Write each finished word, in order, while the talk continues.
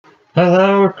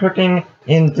Hello cooking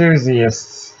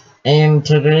enthusiasts! In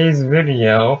today's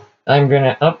video, I'm going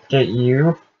to update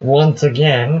you once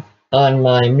again on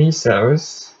my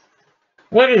misos.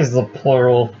 What is the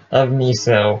plural of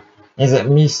miso? Is it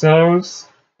misos?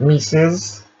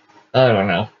 Mises? I don't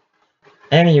know.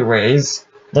 Anyways,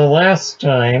 the last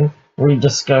time we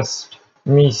discussed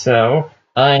miso,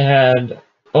 I had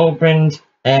opened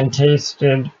and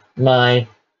tasted my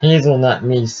hazelnut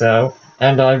miso,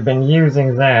 and I've been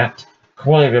using that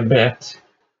quite a bit.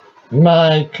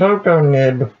 My cocoa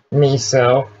nib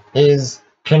miso is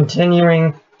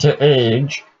continuing to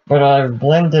age, but I've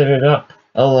blended it up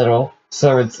a little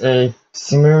so it's a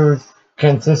smooth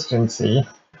consistency.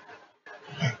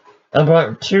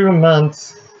 About 2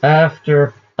 months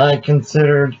after I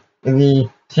considered the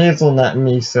hazelnut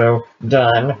miso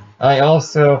done, I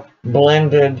also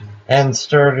blended and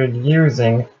started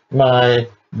using my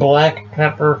black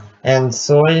pepper and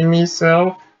soy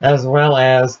miso, as well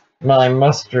as my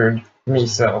mustard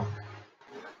miso.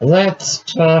 Let's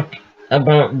talk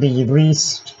about the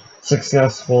least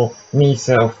successful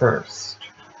miso first.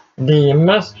 The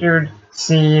mustard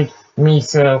seed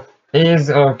miso is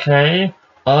okay.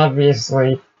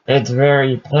 Obviously, it's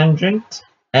very pungent,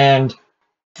 and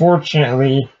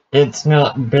fortunately, it's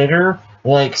not bitter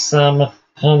like some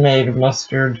homemade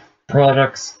mustard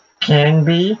products can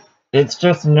be. It's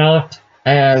just not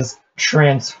as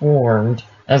transformed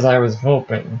as I was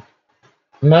hoping.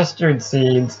 Mustard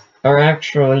seeds are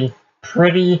actually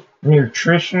pretty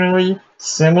nutritionally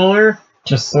similar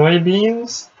to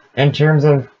soybeans in terms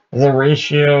of the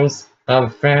ratios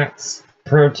of fats,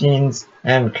 proteins,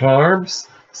 and carbs,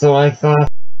 so I thought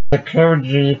the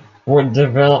koji would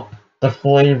develop the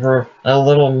flavor a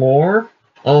little more,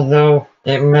 although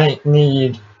it might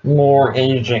need more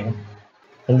aging.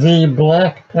 The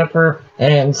black pepper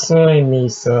and soy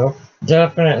miso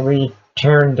definitely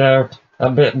turned out a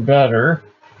bit better,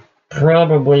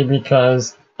 probably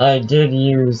because I did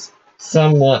use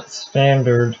somewhat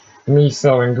standard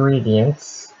miso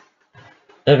ingredients.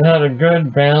 It had a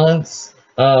good balance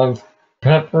of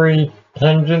peppery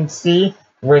pungency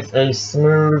with a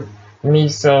smooth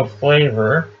miso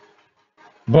flavor,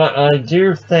 but I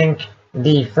do think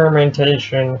the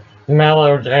fermentation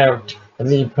mellowed out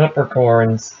the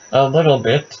peppercorns a little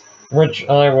bit, which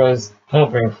I was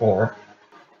hoping for.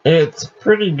 It's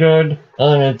pretty good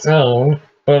on its own,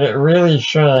 but it really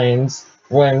shines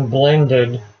when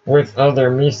blended with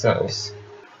other misos.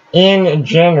 In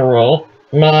general,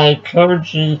 my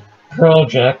koji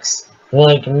projects,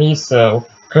 like miso,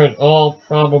 could all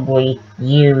probably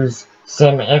use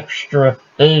some extra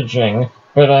aging,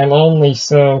 but I'm only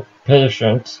so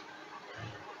patient.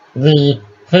 The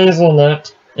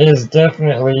hazelnut is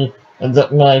definitely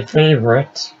my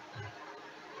favorite,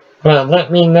 but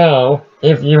let me know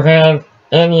if you have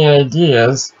any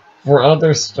ideas for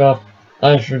other stuff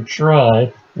I should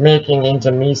try making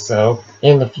into miso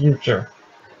in the future.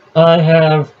 I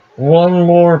have one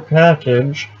more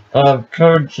package of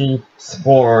koji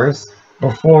spores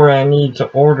before I need to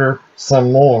order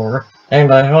some more,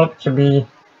 and I hope to be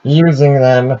using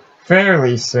them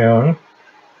fairly soon,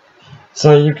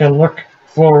 so you can look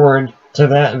forward to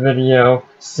that video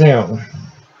soon.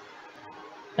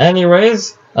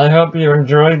 Anyways, I hope you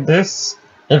enjoyed this.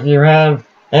 If you have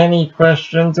any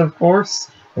questions, of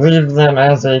course, leave them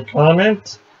as a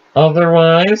comment.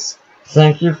 Otherwise,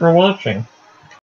 thank you for watching.